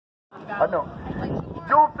I know.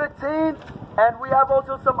 June 15th, and we have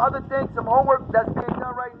also some other things, some homework that's being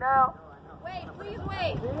done right now. Wait, please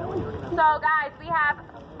wait. So guys, we have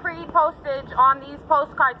pre-postage on these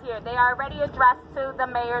postcards here. They are already addressed to the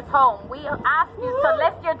mayor's home. We ask you to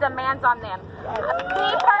list your demands on them.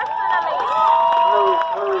 Me personally,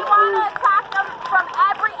 we want to attack them from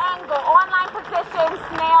every angle. Online petitions,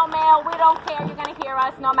 snail mail, we don't care. You're going to hear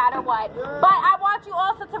us no matter what. But I want you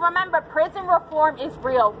also to remember, prison reform is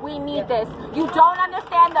real. We need this. You don't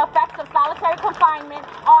understand the effects of solitary confinement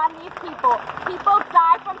on these people. People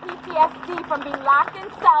die from PTSD from being locked in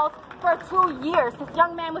cells for 2 years. This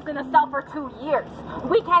young man was in a cell for 2 years.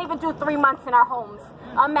 We can't even do 3 months in our homes.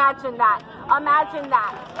 Imagine that. Imagine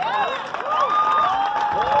that.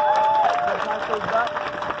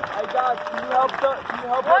 Hey guys, can you help One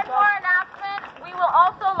more announcement. We will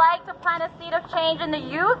also like to plant a seed of change in the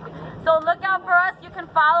youth. So look out for us. You can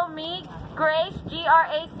follow me, Grace,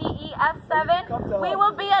 GRACEF7. We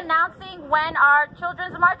will be announcing when our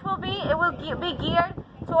Children's March will be. It will be geared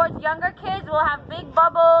towards younger kids. We'll have big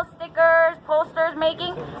bubbles, stickers, posters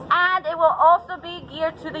making, and it will also be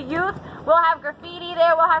geared to the youth. We'll have graffiti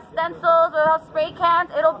there, we'll have stencils, we'll have spray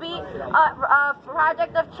cans. It'll be a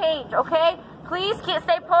project of change, okay? Please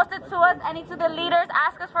stay posted to us, and to the leaders,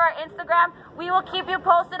 ask us for our Instagram. We will keep you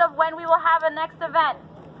posted of when we will have a next event.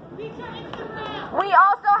 We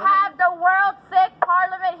also have the World Sick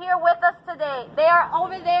Parliament here with us today. They are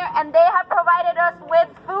over there, and they have provided us with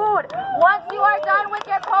food. Once you are done with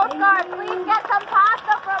your postcard, please get some